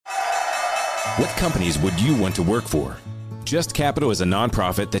What companies would you want to work for? Just Capital is a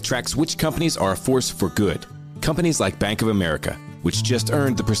nonprofit that tracks which companies are a force for good. Companies like Bank of America, which just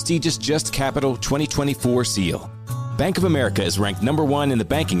earned the prestigious Just Capital 2024 seal. Bank of America is ranked number 1 in the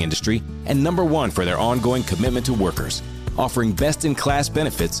banking industry and number 1 for their ongoing commitment to workers, offering best-in-class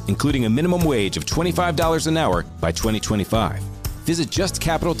benefits, including a minimum wage of $25 an hour by 2025. Visit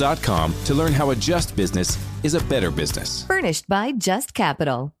justcapital.com to learn how a just business is a better business. Furnished by Just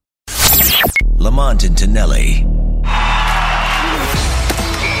Capital. Lamont and Tonelli. And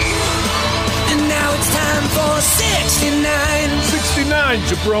now it's time for 69. 69,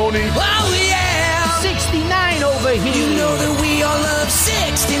 jabroni. Oh, yeah. 69 over here. You know that we all love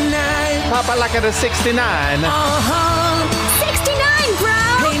 69. Papa like it a 69. Uh-huh. 69, bro.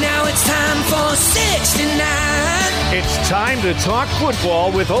 Hey, now it's time for 69. It's time to talk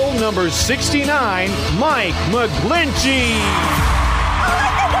football with old number 69, Mike McGlinchey.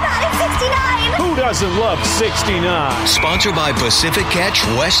 Oh, 69. Who doesn't love 69? Sponsored by Pacific Catch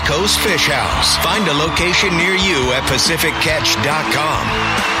West Coast Fish House. Find a location near you at pacificcatch.com.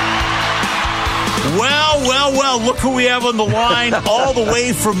 Well, look who we have on the line all the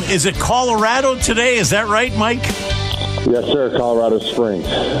way from, is it Colorado today? Is that right, Mike? Yes, sir, Colorado Springs.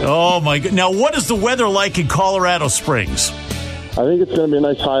 Oh, my God. Now, what is the weather like in Colorado Springs? I think it's going to be a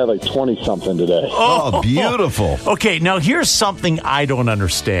nice high of like 20-something today. Oh, beautiful. Okay, now here's something I don't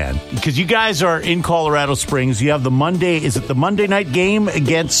understand. Because you guys are in Colorado Springs. You have the Monday, is it the Monday night game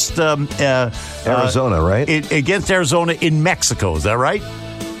against Arizona, right? Against Arizona in Mexico, is that right?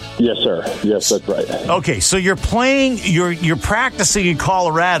 Yes, sir. Yes, that's right. Okay, so you're playing, you're practicing in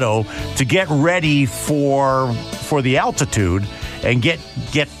Colorado to get ready for the altitude and get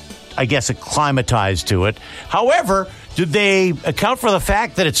I guess acclimatized to it. However, did they account for the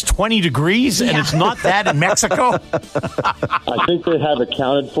fact that it's 20 degrees and it's not that in Mexico? I think they have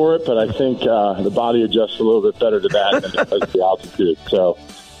accounted for it, but I think the body adjusts a little bit better to that than it does the altitude. So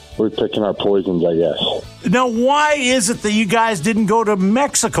we're picking our poisons, I guess. Now, why is it that you guys didn't go to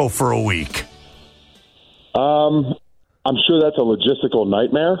Mexico for a week? I'm sure that's a logistical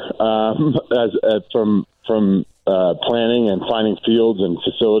nightmare from planning and finding fields and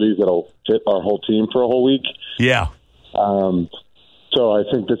facilities that'll fit our whole team for a whole week. Yeah. So I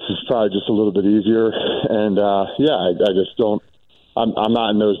think this is probably just a little bit easier. And, I just don't – I'm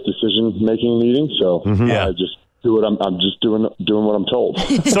not in those decision-making meetings, so I just do what I'm just doing what I'm told.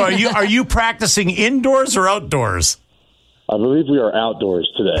 So are you practicing indoors or outdoors? I believe we are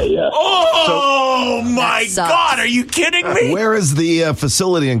outdoors today, yes. Oh, my God. Are you kidding me? Where is the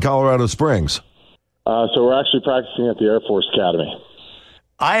facility in Colorado Springs? So we're actually practicing at the Air Force Academy.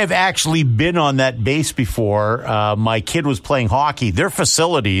 I have actually been on that base before. My kid was playing hockey. Their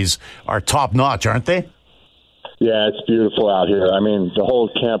facilities are top-notch, aren't they? Yeah, it's beautiful out here. I mean, the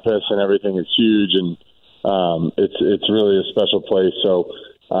whole campus and everything is huge, and it's really a special place. So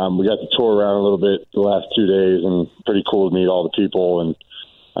we got to tour around a little bit the last 2 days, and pretty cool to meet all the people. And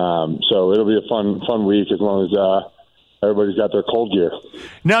so it'll be a fun week as long as everybody's got their cold gear.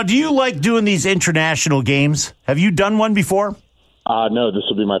 Now, do you like doing these international games? Have you done one before? No, this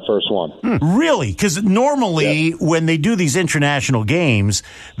will be my first one. Really? Because normally when they do these international games,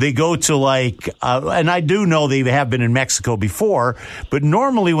 they go to and I do know they have been in Mexico before, but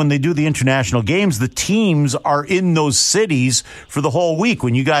normally when they do the international games, the teams are in those cities for the whole week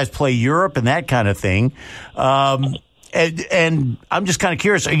when you guys play Europe and that kind of thing. And I'm just kind of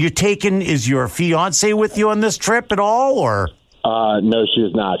curious, is your fiance with you on this trip at all, or? No, she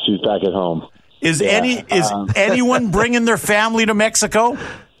is not. She's back at home. Is anyone bringing their family to Mexico?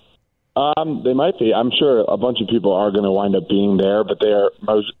 They might be. I'm sure a bunch of people are going to wind up being there, but they are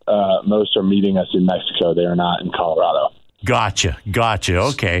most are meeting us in Mexico. They are not in Colorado. Gotcha.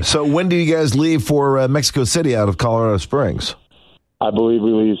 Okay. So when do you guys leave for Mexico City out of Colorado Springs? I believe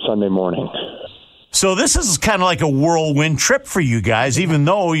we leave Sunday morning. So this is kind of like a whirlwind trip for you guys, even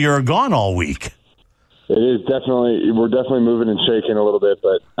though you're gone all week. It is definitely. We're definitely moving and shaking a little bit,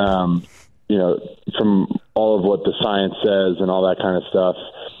 but from all of what the science says and all that kind of stuff,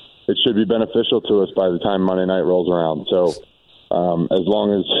 it should be beneficial to us by the time Monday night rolls around. So as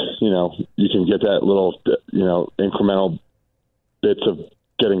long as, you can get that little, incremental bits of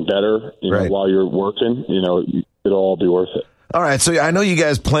getting better, while you're working, it'll all be worth it. All right, so I know you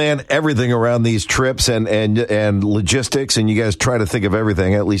guys plan everything around these trips and logistics, and you guys try to think of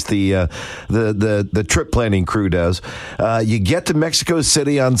everything. At least the trip planning crew does. You get to Mexico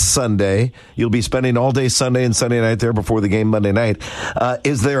City on Sunday. You'll be spending all day Sunday and Sunday night there before the game Monday night.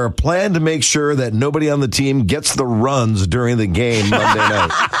 Is there a plan to make sure that nobody on the team gets the runs during the game Monday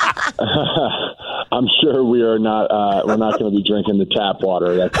night? I'm sure we are not. We're not going to be drinking the tap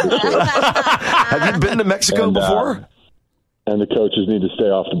water. That's for sure. Have you been to Mexico before? And the coaches need to stay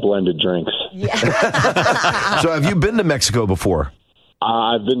off the blended drinks. Yeah. So have you been to Mexico before?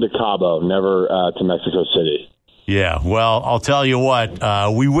 I've been to Cabo, never to Mexico City. Yeah, well, I'll tell you what,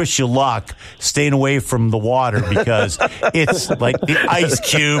 we wish you luck staying away from the water because it's like the ice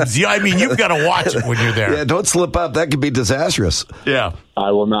cubes. I mean, you've got to watch it when you're there. Yeah, don't slip up. That could be disastrous. Yeah.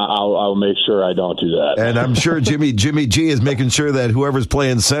 I will not. I'll make sure I don't do that. And I'm sure Jimmy G is making sure that whoever's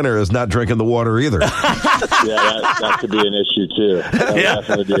playing center is not drinking the water either. Yeah, that could be an issue too.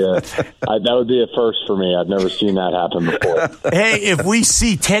 That would be a first for me. I've never seen that happen before. Hey, if we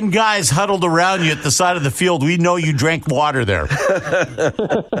see 10 guys huddled around you at the side of the field, we know you drank water there.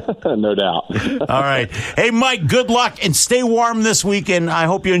 No doubt. All right. Hey, Mike, good luck and stay warm this weekend. I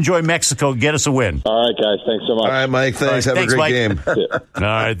hope you enjoy Mexico. Get us a win. All right, guys. Thanks so much. All right, Mike. Thanks. All right, Have a great Mike. game. All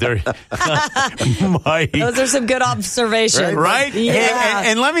right, there, Mike. Those are some good observations. Right? Yeah.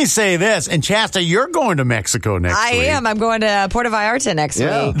 And let me say this. And Shasta, you're going to Mexico next week. I am. I'm going to Puerto Vallarta next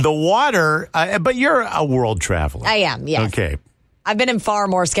week. The water, but you're a world traveler. I am, yes. Okay. I've been in far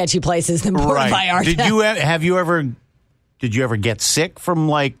more sketchy places than Puerto Vallarta. Did you ever get sick from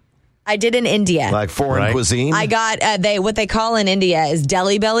like? I did in India. Like foreign cuisine? I got, what they call in India is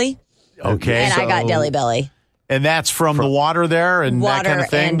deli belly. Okay. And I got deli belly. And that's from the water there and Water that kind of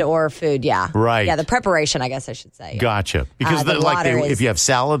thing? and or food, yeah. Right. Yeah, the preparation, I guess I should say. Gotcha. Because the water if you have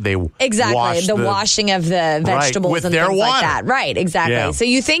salad, they exactly wash the washing of the vegetables with and their things water. like that. Right, exactly. Yeah. So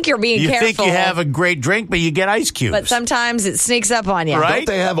you think you're being careful. You think you have a great drink, but you get ice cubes. But sometimes it sneaks up on you. Right?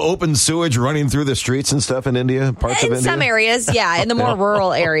 Don't they have open sewage running through the streets and stuff in India? Parts of In India? some areas, yeah. In the more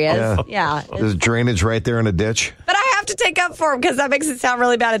rural areas, yeah. There's drainage right there in a ditch. But I have to take up for it because that makes it sound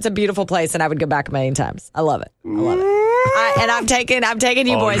really bad. It's a beautiful place, and I would go back a million times. I love it. I love it. I'm taking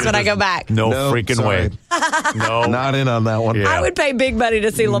you boys when I go back. No freaking way. No. Not in on that one. Yeah. I would pay big money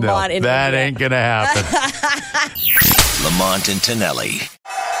to see Lamont in that India. ain't going to happen. Lamont and Tonelli.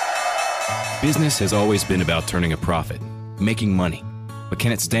 Business has always been about turning a profit, making money. But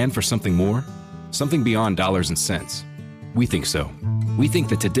can it stand for something more? Something beyond dollars and cents? We think so. We think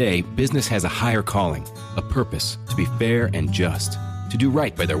that today, business has a higher calling, a purpose to be fair and just, to do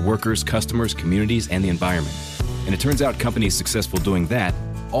right by their workers, customers, communities, and the environment. And it turns out companies successful doing that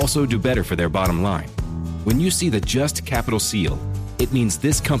also do better for their bottom line. When you see the Just Capital seal, it means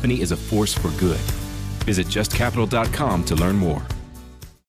this company is a force for good. Visit justcapital.com to learn more.